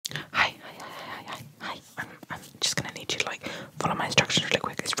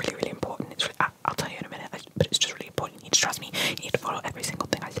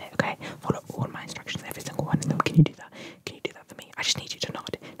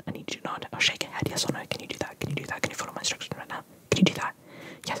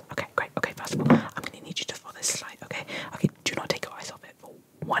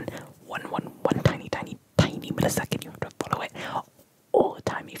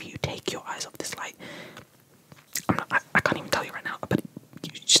size of this light. I can't even tell you right now, but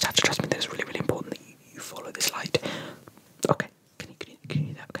you just have to trust me that it's really, really important that you follow this light. Okay, can you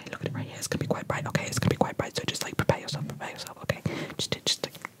do that? Okay, look at it right here. It's gonna be quite bright. Okay, it's gonna be quite bright. So just like prepare yourself. Okay, just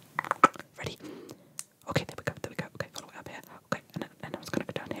like ready. Okay, there we go. Okay, follow it up here. Okay, and now it's gonna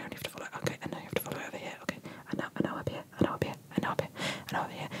go down here, and you have to follow it. Okay, and now you have to follow it over here. Okay, and now up here, and now up here, and now up here, and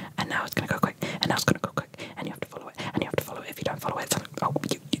over here, and now it's gonna go quick, and now it's gonna go quick, and you have to follow it, and you have to follow it. If you don't follow it, it's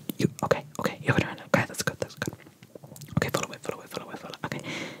you. Okay, you're gonna. Okay, that's good. Okay, follow it. Okay,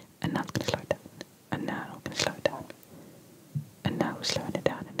 and now it's gonna slow it down, and now I'm gonna slow it down, and now we're slowing it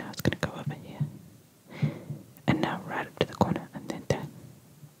down, and now it's gonna go over here, and now right up to the corner, and then down.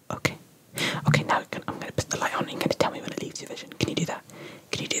 Okay, now I'm gonna put the light on, and you're gonna tell me when it leaves your vision. Can you do that?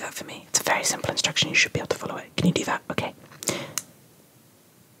 Can you do that for me? It's a very simple instruction. You should be able to follow it. Can you do that? Okay.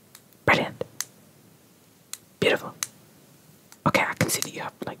 Brilliant. Beautiful. Okay, I can see that you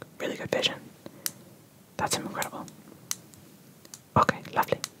have like really good vision. That's incredible. Okay,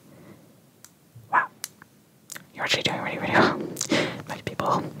 lovely. Wow. You're actually doing really, really well. Most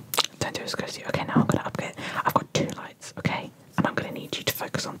people don't do as good as you. Okay, now I'm gonna upgrade. I've got 2 lights, okay? And I'm gonna need you to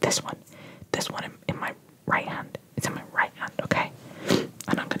focus on this one. This one in my right hand. It's in my right hand, okay?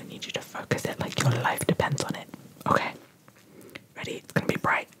 And I'm gonna need you to focus it like your life depends on it. Okay? Ready? It's gonna be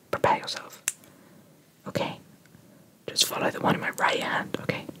bright. Prepare yourself. Okay? Just follow the one in my right hand,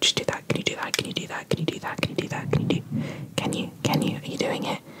 okay? Just do that. Can you do that? Can you do that? Can you do that? Can you do that? Can you do? Can you? Are you doing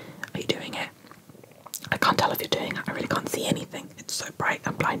it? Are you doing it? I can't tell if you're doing it. I really can't see anything. It's so bright.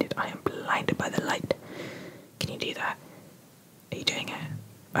 I'm blinded. I am blinded by the light. Can you do that? Are you doing it?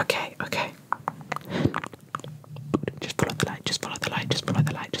 Okay. Just follow the light. Just follow the light. Just follow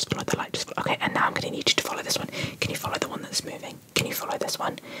the light. Just follow the light. Okay, and now I'm going to need you to follow this one. Can you follow the one that's moving? Can you follow this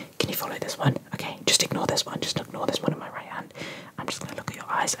one? Can you follow this one? Okay, just ignore this one. Just ignore this one in my right hand. I'm just going to look at your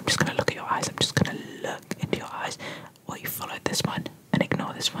eyes. I'm just going to look into your eyes while you follow this one and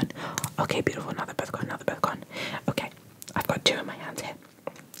ignore this one. Okay, beautiful. Now they're both gone. Okay, I've got 2 in my hands here.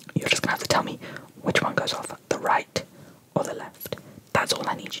 You're just going to have to tell me which one goes off, the right or the left. That's all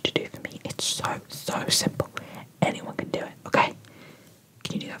I need you to do for me. It's so simple. Anyone can do it, okay?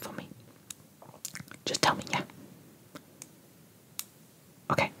 Can you do that for me? Just tell me, yeah?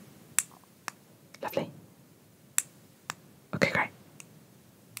 Okay. Lovely. Okay, great.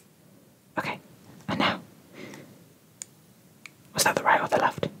 Okay, and now? Was that the right or the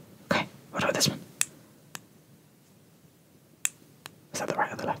left? Okay, what about this one? Was that the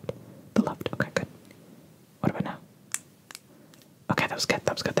right or the left? The left, okay, good. What about now? Okay, that was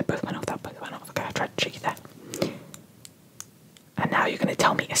good. They both went off. Okay, I tried to trick you there. And now you're going to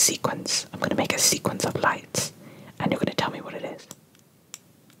tell me a sequence. I'm going to make a sequence of lights. And you're going to tell me what it is.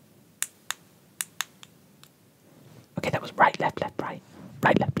 Okay, that was right, left, right.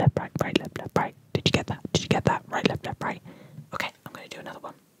 Right, left, right. Did you get that? Right, left, right. Okay, I'm going to do another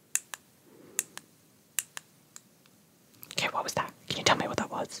one. Okay, what was that? Can you tell me what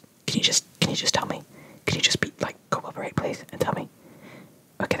that was? Can you just tell me? Can you just be like, cooperate please and tell me?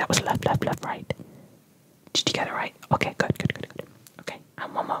 Okay, that was left, right. Did you get it right? Okay, good. Okay,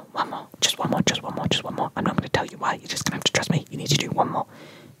 and one more. Just one more. I'm not going to tell you why. You're just going to have to trust me. You need to do one more.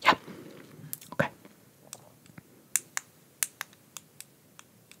 Yeah. Okay.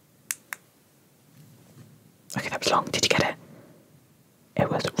 Okay, that was long. Did you get it?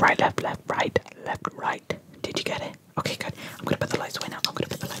 It was right, left, right. Did you get it? Okay, good. I'm going to put the lights away now. I'm going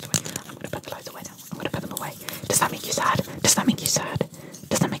to put them away. Does that make you sad?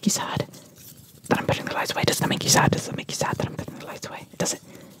 That I'm putting the lights away? Does that make you sad that I'm putting the lights away? Does it?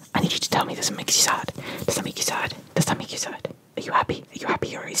 I need you to tell me, does it make you sad? Are you happy?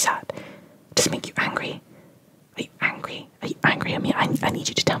 Or are you sad? Does it make you angry? Are you angry? I mean, I need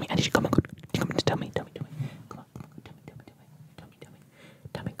you to tell me. I need you to come on, tell me. Come on, tell me.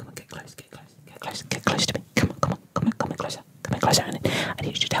 Come on, get close to me. Come on, closer. And I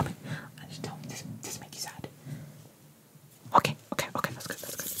need you to tell me. Does it make you sad? Okay, that's good.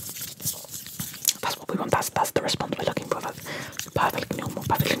 That's what we want. That's the response we're looking for. That's perfectly normal.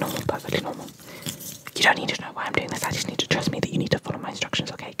 You don't need to know why I'm doing this. I just need to trust me that you need to follow my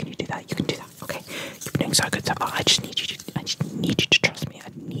instructions. Okay, can you do that? You can do that. Okay, you've been doing so good so far. I just need you to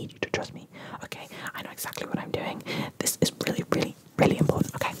trust me. Okay, I know exactly what I'm doing. This is really, really, really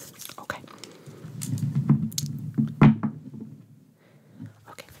important. Okay.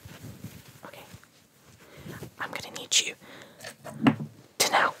 I'm gonna need you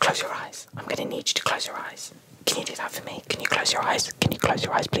to now close your eyes. Can you do that for me? Can you close your eyes?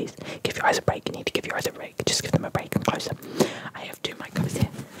 Please? Give your eyes a break. You need to give your eyes a break. Just give them a break and close them. I have 2 mic covers here.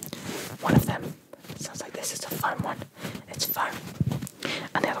 One of them sounds like this. It's a foam one. It's foam.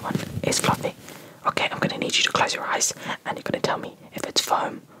 And the other one is fluffy. Okay, I'm gonna need you to close your eyes and you're gonna tell me if it's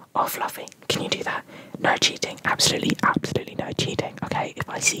foam or fluffy. Can you do that? No cheating. Absolutely, absolutely no cheating. Okay, if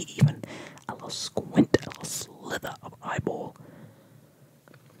I see even a little squint, a little slither of eyeball,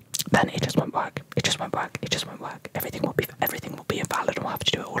 then it just won't work. It just won't work. It just won't work. Everything will be invalid and we'll have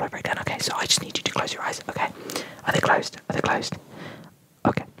to do it all over again. Okay, so I just need you to close your eyes. Okay, are they closed? Are they closed?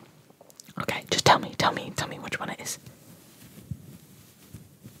 Okay. Okay, just tell me which one it is.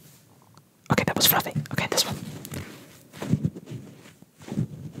 Okay, that was fluffy. Okay, this one.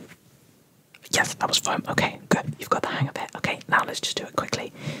 Yes, that was foam. Okay, good. You've got the hang of it. Okay, now let's just do it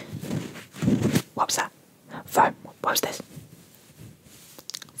quickly. What was that? Foam. What was this?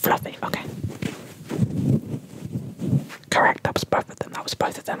 Fluffy. Okay. Correct. That was both of them. That was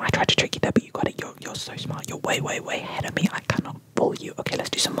both of them. I tried to trick you there, but you got it. You're so smart. You're way ahead of me. I cannot fool you. Okay, let's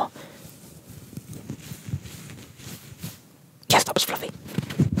do some more. Yes, that was fluffy.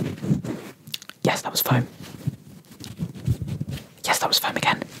 Yes, that was foam. Yes, that was foam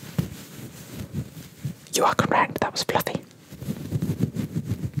again. You are correct. That was fluffy.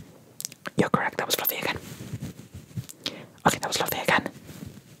 You're correct. That was fluffy again. Okay, that was fluffy again.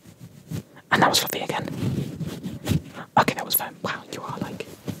 And that was fluffy again. Okay, that was foam. Wow, you are like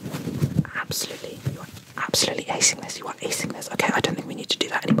absolutely acing this. You are acing this. Okay, I don't think we need to do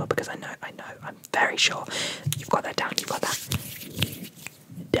that anymore because I know, I'm very sure you've got that down. You've got that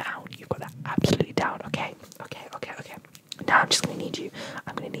down. You've got that absolutely down. Okay. Now I'm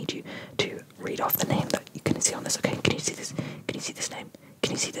gonna need you to read off the name that you can see on this. Okay, can you see this? Can you see this name?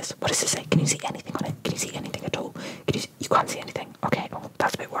 Can you see this? What does it say? Can you see anything on it? Can you see anything at all? You can't see anything. Okay, oh,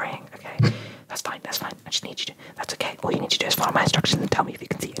 that's a bit worrying. Okay, that's fine. I just need you to. That's okay. All you need to do is follow my instructions and tell me if you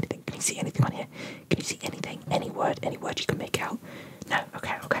can see anything. Can you see anything on here? Can you see anything? Any word you can make out? No.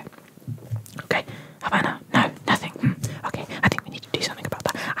 Okay. How about now? No, nothing. Okay, I think we need to do something about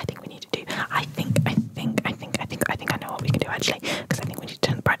that. I think I know what we can do actually, because I think we need to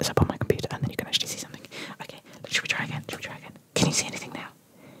turn the brightness up on my computer and then you can actually see something. Okay, should we try again? Can you see anything now?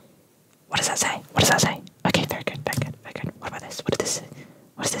 What does that say? Okay, very good. What about this? What does this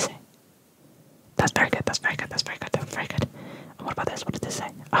say? That's very good. And what about this? What does this say?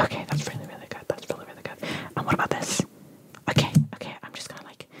 Okay, that's really good. And what about this? Okay, I'm just gonna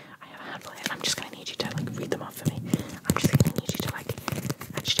I have a handful here and I'm just gonna need you to read them off for me. I'm just gonna need you to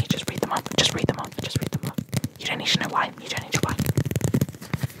actually just read them off. You don't need to know why.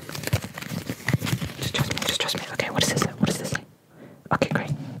 Just trust me. Okay, what does this say? Okay, great.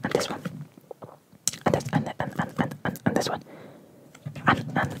 And this one. And this one. And this one.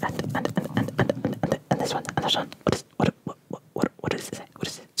 What does it say?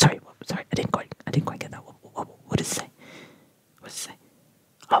 Sorry, I didn't quite get that. What does it say?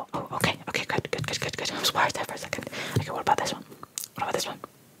 Oh, okay, good. I was worried there for a second. Okay, what about this one?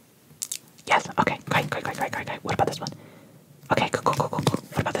 Yes, okay, great. What about this one? Okay, cool.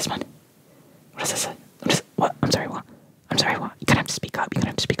 What about this one? What does this say? What? I'm sorry, what? You're gonna have to speak up. A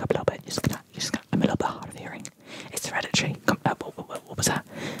little bit. I'm a little bit hard of hearing. It's hereditary. What was that?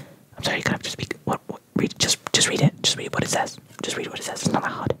 I'm sorry, you're gonna have to speak. What? Read. Just read it. Just read what it says. It's not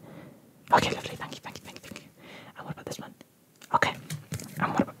that hard. Okay, lovely. Thank you. And what about this one? Okay.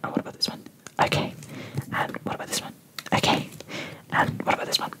 And what about this one? Okay. And what about this one? Okay. And what about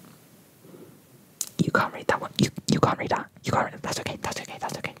this one? You can't read that one. You can't read that. That's okay.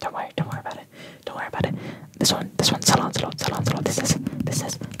 Don't worry about it. This one, Sir Lancelot. This says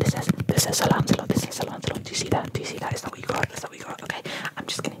Sir Lancelot. Do you see that? Is that what you got? Okay. I'm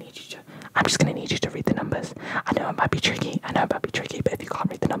just gonna need you to read the numbers. I know it might be tricky, but if you can't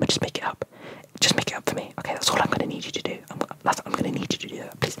read the number, just make it up. Just make it up for me. Okay, that's all I'm gonna need you to do. I'm gonna need you to do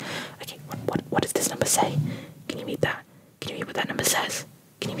that, please. Okay, what does this number say? Can you read that? Can you read what that number says?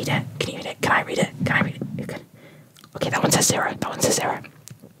 Can you read it? Can I read it? Okay, that one says 0.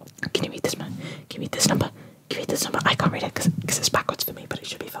 Can you read this one? Can you read this number? I can't read it because it's backwards for me, but it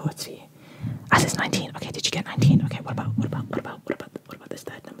should be forwards for you. As it's 19. Okay, did you get 19? Okay, what about this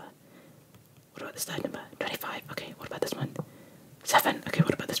third number? 25. Okay, what about this one? 7. Okay,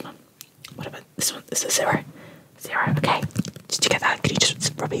 what about this one? What about this one? This is 0. Okay. Did you get that? Could you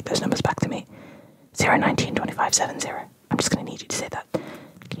just repeat those numbers back to me? 0, 19, 25, 7, 0. I'm just gonna need you to say that. Can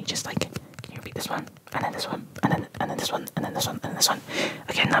you repeat this one? And then this one. And then this one. And then this one. And then this one.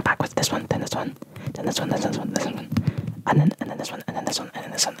 Okay, now backwards. This one. Then this one. Then this one. Then this one. This one. And then this one. And then this one. And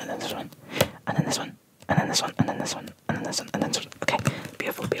then this one. And then this one. And then this one. And then this one. And then this one. And then this one. And then this one. Okay.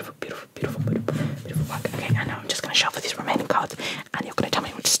 Beautiful work. Okay, and now I'm just gonna shuffle these remaining cards and you're gonna tell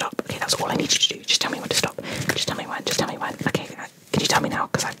me when to stop. Okay, that's all I need you to do. Just tell me when to stop. Just tell me when. Okay, can you tell me now?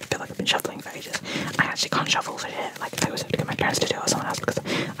 Because I feel like I've been shuffling for ages. I actually can't shuffle for shit. I always have to get my parents to do it or someone else because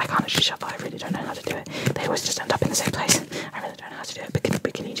because I can't actually shuffle. I really don't know how to do it. They always just end up in the same place. I really don't know how to do it. But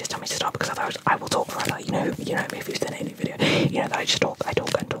can you just tell me to stop? Because otherwise I will talk forever. You know me if you've seen any video. You know that I just talk forever.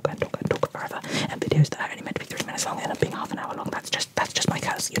 And videos that are only meant to be 3 minutes long end up being half an hour long. That's just my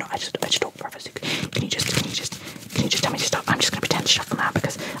curse. You know, I just talk forever. So can you just tell me to stop? I'm just gonna pretend to shuffle now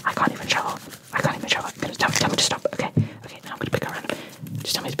because I can't even shuffle. Tell me to stop. Okay. Now I'm gonna pick a random.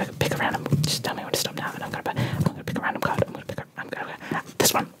 Just tell me to pick a random. Just tell me when to stop now, and I'm gonna pick a random card.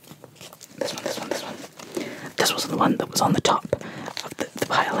 This one. This was the one that was on the top of the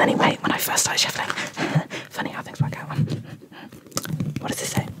pile anyway when I first started shuffling. Funny how things work out. What does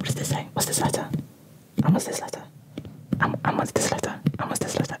this say? What's this letter? And what's this letter? And what's this letter? And what's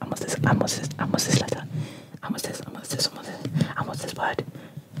this letter? And what's this letter? And what's this word?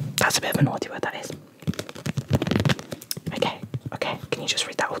 That's a bit of a naughty word, that is. Okay. Can you just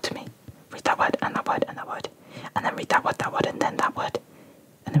read that all to me? Read that word and that word and that word. And then read that word and then that word.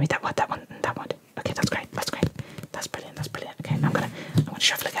 And then read that word, that one, and that word. Okay, that's great. That's brilliant. Okay, I'm gonna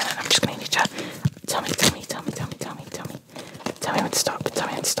shuffle again, and I'm just gonna need to tell me when to stop.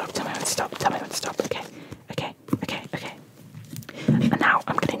 Okay. And now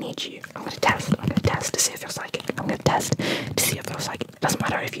I'm gonna test to see if you're psychic. Doesn't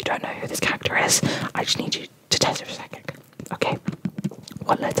matter if you don't know who this character is. I just need you to test if you're psychic. Okay.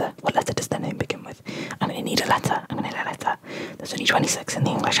 What letter does their name begin with? I'm gonna need a letter. There's only 26 in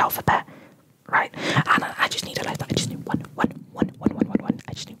the English alphabet, right? And I just need a letter. I just need one. I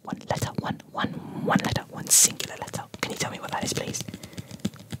just need one letter. One letter. One singular letter. Can you tell me what that is, please?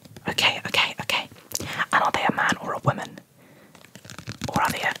 Okay. And are they a man or a woman? Or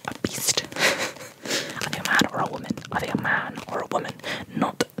are they a beast? Are they a man or a woman?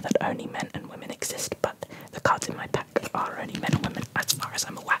 Not that only men and women exist, but the cards in my pack are only men and women as far as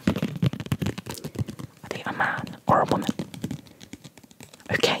I'm aware. Are they a man or a woman?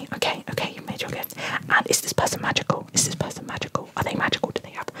 Okay, you made your gift. And is this person magical? Are they magical? Do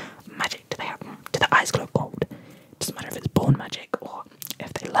they have magic? Do their eyes glow gold? Doesn't matter if it's born magic or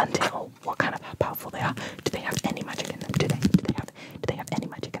if they learned it or what kind of how powerful they are. Do they have any magic in them? Do they have any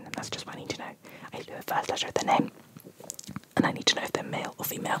magic in them? That's just what I need to know. I need to know the first letter of their name. And I need to know if they're male or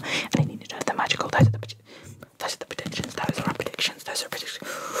female. And I need to know if they're magical. Those are the predictions. Those are our predictions.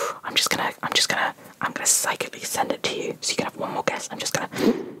 I'm gonna psychically send it to you. So you can have one more guess. I'm just gonna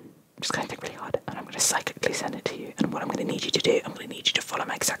think really hard. And I'm gonna psychically send it to you. And what I'm gonna need you to do, I'm gonna need you to follow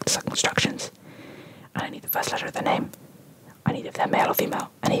my exact instructions. And I need the first letter of their name. I need if they're male or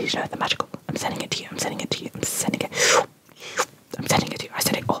female. I need you to know if they're magical. I'm sending it to you. I send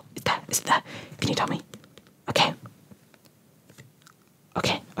it. Oh, it's there. Can you tell me? Okay,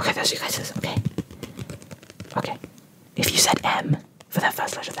 those are your guesses. Okay. If you said M for their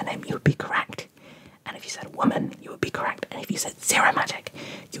first letter of their name, you would be correct. And if you said woman, you would be correct. And if you said zero magic,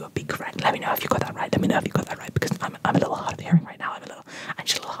 you would be correct. Let me know if you got that right. Because I'm a little hard of hearing right now. I'm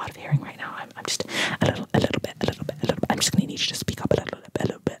just a little hard of hearing right now. I'm just a little bit. I'm just gonna need you to speak up a little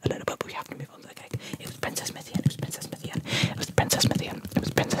bit. But we have to move on. Okay. It was Princess Mithian.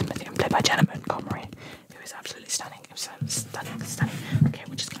 Played by Jenna Montgomery, who is absolutely stunning. It was stunning. Okay,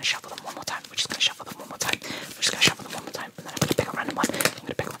 we're just gonna shuffle them one more time. And then I'm gonna pick a random one. I'm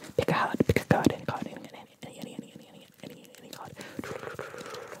gonna pick a card, any card.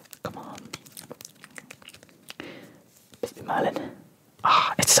 Come on. Baby Merlin.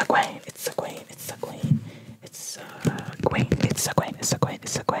 It's Sagwain.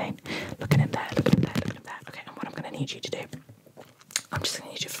 Look at him there. Okay, and what I'm gonna need you to do, I'm just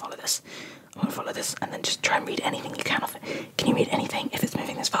gonna need you to follow this. I'm gonna follow this and then just try and read anything you can off it. Can you read anything if it's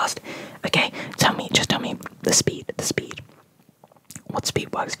moving this fast? Okay, just tell me the speed. What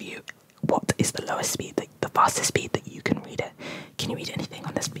speed works for you? What is the lowest speed, the fastest speed that you can read it? Can you read anything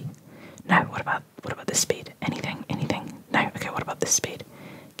on this speed? No, what about this speed? Anything? No, okay, what about this speed?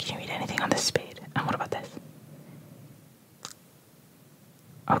 Can you read anything on this speed? And what about this?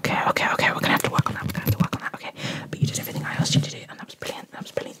 Okay, we're gonna have to work on that. Okay, but you did everything I asked you to do, and that was brilliant.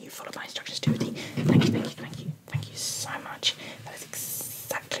 You followed my instructions to a T. Thank you so much. That is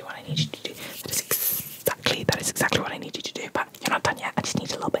exactly what I need you to do. That is exactly what I need you to do. But you're not done yet. I just need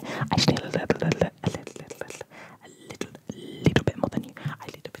a little bit. A little bit more than you. A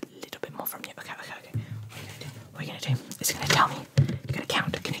little bit more from you. Okay. What are you gonna do? Is it gonna tell me? You're gonna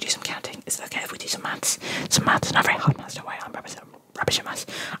count. Can you do some counting? Is it okay if we do some maths? Not very hard maths. Don't worry. I'm rubbish at maths.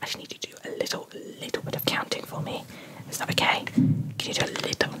 I just need you to do a little bit of counting for me. Is that okay? Can you do a little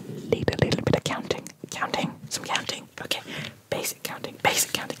bit of counting? Some counting. Okay. Basic counting.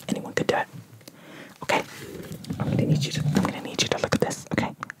 Anyone could do it. Okay. I'm gonna need you to look at this.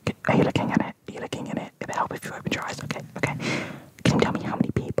 Okay. Are you looking at it? It'll help if you open your eyes. Okay. Can you tell me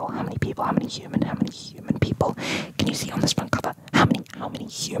people? How many human people can you see on this front cover? How many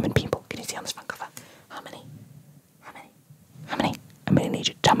human people can you see on this front cover? How many? I'm gonna need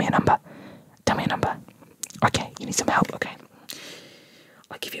you to tell me a number. Tell me a number. Okay, you need some help, okay.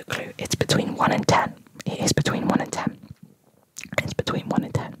 I'll give you a clue. It's between 1 and 10. It is between 1 and 10. It's between 1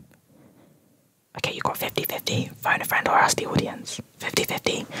 and 10. Okay, you got 50-50. Phone a friend or ask the audience.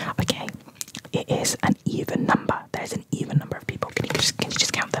 50-50. Okay. It is an even number. There's an even number of people. Can you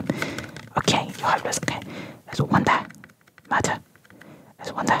just count them? Okay, you're hopeless. Okay. There's one there. Matter.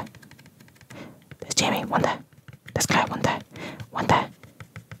 There's one there. There's Jamie. One there. There's Claire. One there. One there.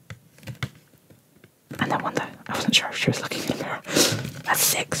 And then one there. I wasn't sure if she was looking in the mirror. That's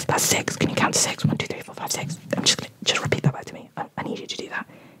 6. That's 6. Can you count to 6? 1, 2, 3, 4, 5, 6. I'm just gonna repeat that back to me. I need you to do that.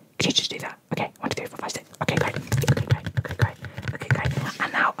 Can you just do that? Okay. 1, 2, 3, 4, 5, 6. Okay, great. Okay, great. Okay, great. Okay, great.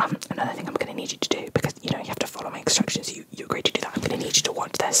 And now, another thing I'm gonna need you to do, because you have to follow my instructions. You agreed to do that. I'm gonna need you to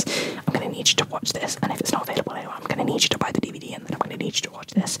watch this. I'm gonna need you to watch this. And if it's not available anywhere, I'm gonna need you to buy the DVD, and then I'm gonna need you to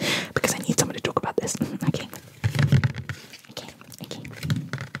watch this because I need someone to talk about this. Okay.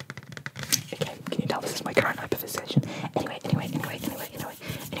 Can you tell this is my current hyperfixation? Anyway.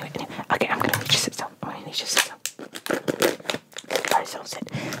 Okay, I'm gonna need you to sit still. Very still. Sit.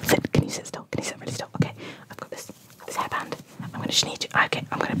 Can you sit still? Can you sit really still? Okay. I've got this hairband. I'm gonna just need you. Okay,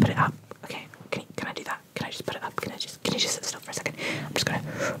 I'm gonna put it up. Okay. Can I do that? Can I just put it up? Can you just sit still for a second? I'm just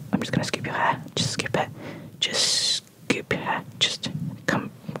gonna scoop your hair. Just scoop it. Just scoop your hair. Just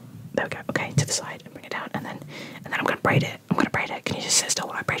come. There we go. Okay, to the side and bring it down, and then I'm gonna braid it. Can you just sit still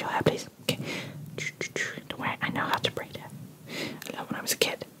while I braid your hair, please? Okay. Don't worry, I know how to braid it. I learned when I was a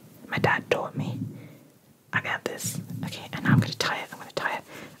kid. My dad taught me. I got this. Okay, and now I'm gonna tie it.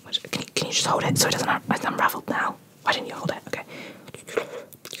 Can you just hold it so it doesn't it's unraveled now? Why didn't you hold it? Okay.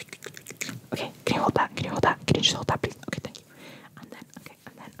 Okay, can you hold that? Can you just hold that, please? Okay, thank you. And then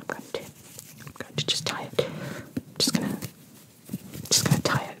I'm going to just tie it. Just gonna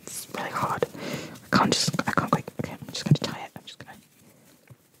tie it. It's really hard. I can't quite. Okay, I'm just gonna tie it. I'm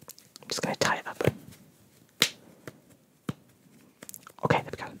just gonna tie it up. Okay,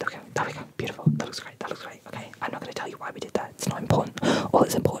 there we go. Beautiful. That looks great. Okay, I'm not gonna tell you why we did that. It's not important. All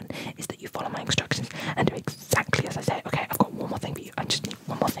that's important is that you follow my instructions and do exactly as I say. Okay, I've got one more thing for you. I just need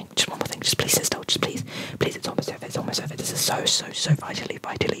one more thing. Just please sit still. Just please. It's almost over. This is so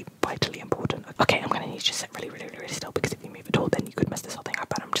vitally important. Okay, I'm gonna need you to sit really still, because if you move at all, then you could mess this whole thing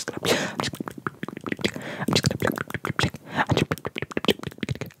up. And I'm just gonna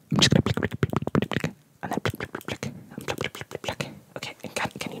Okay, and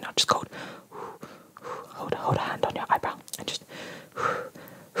can you not just hold a hand on your eyebrow and just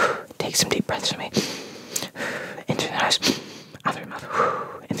take some deep breaths for me. In through the nose, out through the mouth.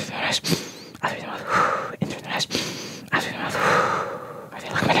 In through the nose, out through the mouth. In through the nose, out through the mouth. I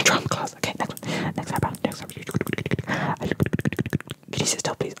feel like I'm in a drum class. Okay, next eyebrow. Can you sit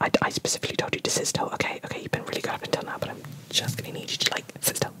still, please? I specifically told you to sit still. Okay, you've been really good up until now, but I'm just gonna need you to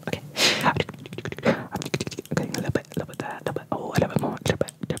sit still. Okay. Okay, a little bit there, a little bit more, a little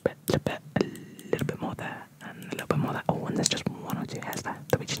bit more there, and a little bit more there. Oh, and there's just 1 or 2 hairs there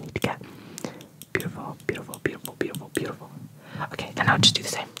that we just need to get. Beautiful. Okay, and now just do the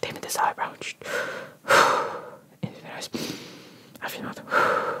same thing with this eyebrow. Just into the nose, out your mouth.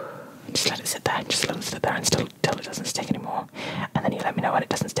 Just let it sit there. Until it doesn't sting anymore. And then you let me know when it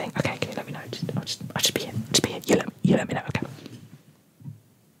doesn't sting. Okay, can you let me know? I'll just be here. You let me know. Okay.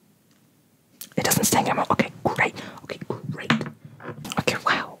 It doesn't sting anymore. Okay, great. Okay,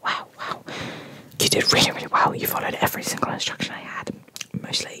 wow. You did really well. You followed every single instruction I had.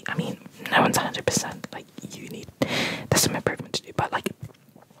 Mostly, I mean, no one's 100%. There's some improvement to do, but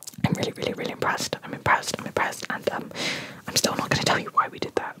I'm really impressed. I'm impressed, and I'm still not gonna tell you why we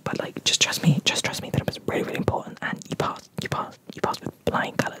did that, but just trust me that it was really important, and you passed with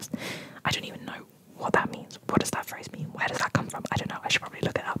flying colours. I don't even know what that means. What does that phrase mean? Where does that come from? I don't know. I should probably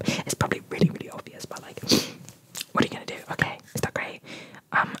look it up. It's probably really obvious, but what are you gonna do? Okay, is that great?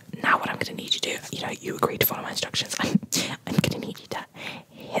 Now what I'm gonna need you to do, you agreed to follow my instructions. I'm gonna need you to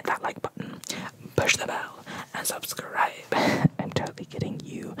hit that like button, push the bell, and subscribe. I'm totally kidding.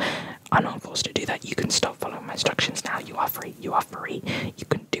 You are not forced to do that. You can stop following my instructions now. You are free. You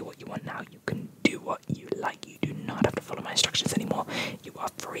can do what you want now. You can do what you like. You do not have to follow my instructions anymore. You are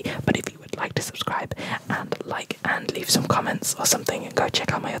free. But if you would like to subscribe and like and leave some comments or something and go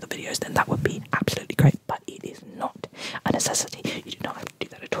check out my other videos, then that would be absolutely great. But it is not a necessity. You do not have to do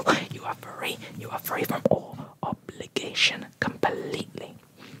that at all. You are free. You are free from all obligation completely.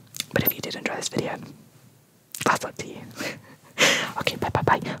 But if you did enjoy this video, that's up to you. Okay, bye.